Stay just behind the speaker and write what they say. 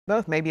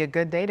Both may be a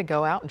good day to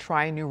go out and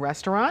try a new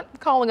restaurant.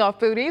 Calling off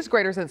foodies,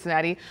 Greater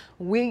Cincinnati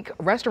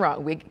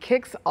Restaurant Week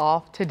kicks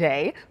off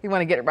today. We want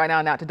to get it right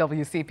now to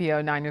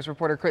WCPO 9 News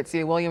reporter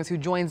Kritzia Williams, who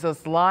joins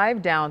us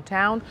live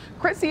downtown.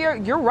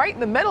 Kritzia, you're right in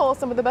the middle of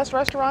some of the best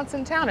restaurants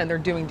in town, and they're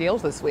doing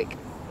deals this week.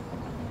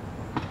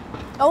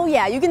 Oh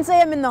yeah, you can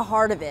say I'm in the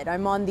heart of it.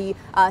 I'm on the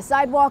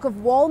sidewalk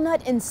of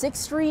Walnut and 6th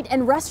Street,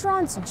 and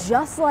restaurants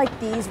just like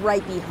these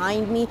right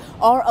behind me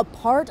are a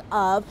part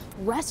of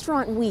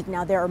Restaurant Week.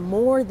 Now there are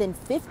more than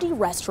 50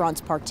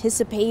 restaurants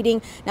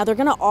participating. Now they're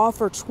going to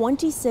offer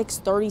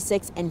 $26,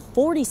 $36, and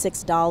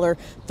 $46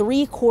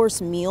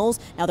 three-course meals.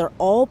 Now they're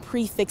all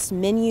prefixed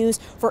menus.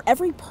 For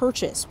every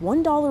purchase,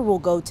 $1 will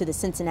go to the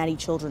Cincinnati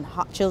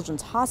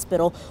Children's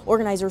Hospital.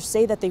 Organizers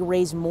say that they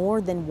raised more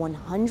than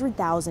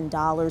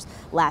 $100,000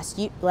 last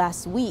year,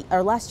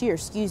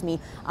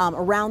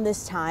 around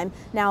this time.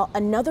 Now,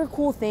 another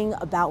cool thing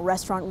about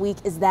Restaurant Week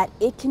is that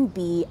it can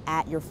be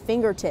at your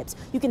fingertips.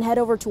 You can head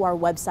over to our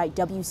website,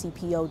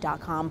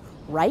 WCPO.com,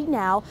 right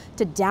now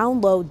to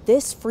download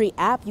this free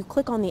app. You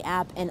click on the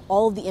app and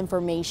all of the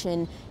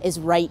information is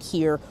right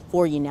here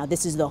for you. Now,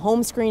 this is the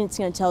home screen. It's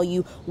going to tell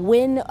you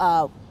when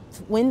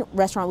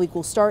Restaurant Week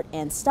will start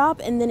and stop,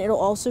 and then it'll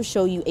also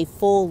show you a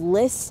full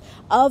list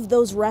of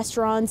those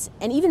restaurants,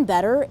 and even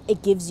better,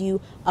 it gives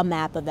you a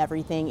map of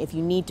everything if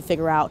you need to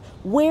figure out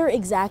where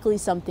exactly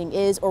something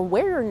is or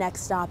where your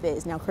next stop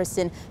is. Now,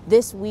 Kristen,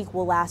 this week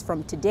will last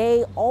from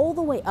today all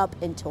the way up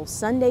until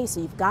Sunday,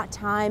 so you've got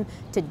time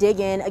to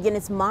dig in. Again,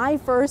 it's my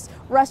first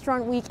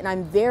Restaurant Week, and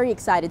I'm very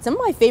excited. Some of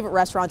my favorite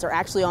restaurants are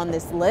actually on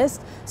this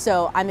list,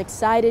 so I'm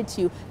excited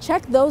to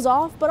check those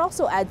off, but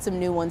also add some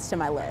new ones to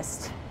my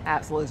list.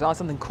 Absolutely. There's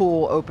something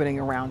cool opening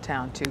around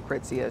town too,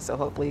 Kritzia. So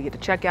hopefully you get to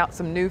check out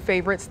some new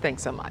favorites.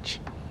 Thanks so much.